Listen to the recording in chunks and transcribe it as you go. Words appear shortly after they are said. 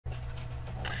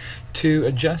To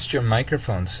adjust your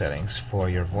microphone settings for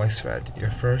your VoiceThread, you're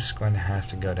first going to have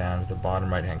to go down to the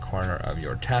bottom right hand corner of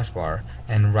your taskbar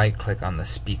and right click on the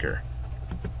speaker.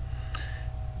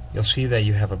 You'll see that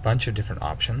you have a bunch of different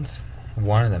options.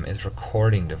 One of them is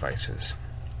recording devices.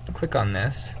 Click on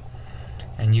this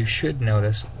and you should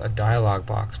notice a dialog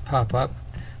box pop up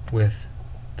with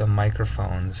the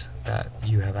microphones that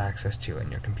you have access to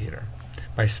in your computer.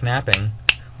 By snapping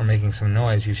or making some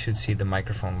noise, you should see the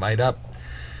microphone light up,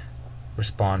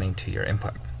 responding to your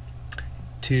input.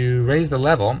 To raise the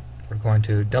level, we're going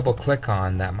to double click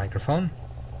on that microphone,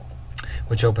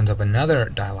 which opens up another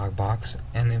dialog box,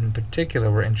 and in particular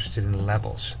we're interested in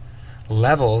levels.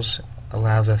 Levels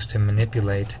allows us to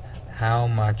manipulate how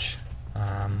much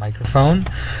microphone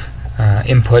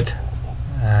input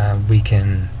we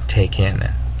can take in.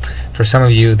 For some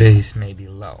of you, these may be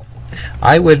low.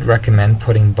 I would recommend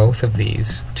putting both of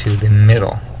these to the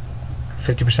middle.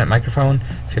 50% microphone,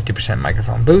 50%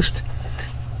 microphone boost,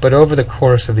 but over the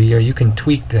course of the year you can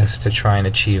tweak this to try and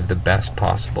achieve the best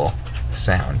possible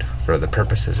sound for the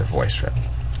purposes of VoiceThread.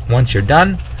 Once you're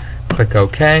done, click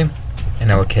OK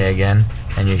and OK again,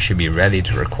 and you should be ready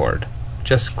to record.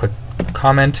 Just click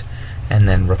comment and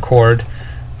then record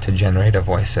to generate a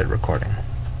VoiceThread recording.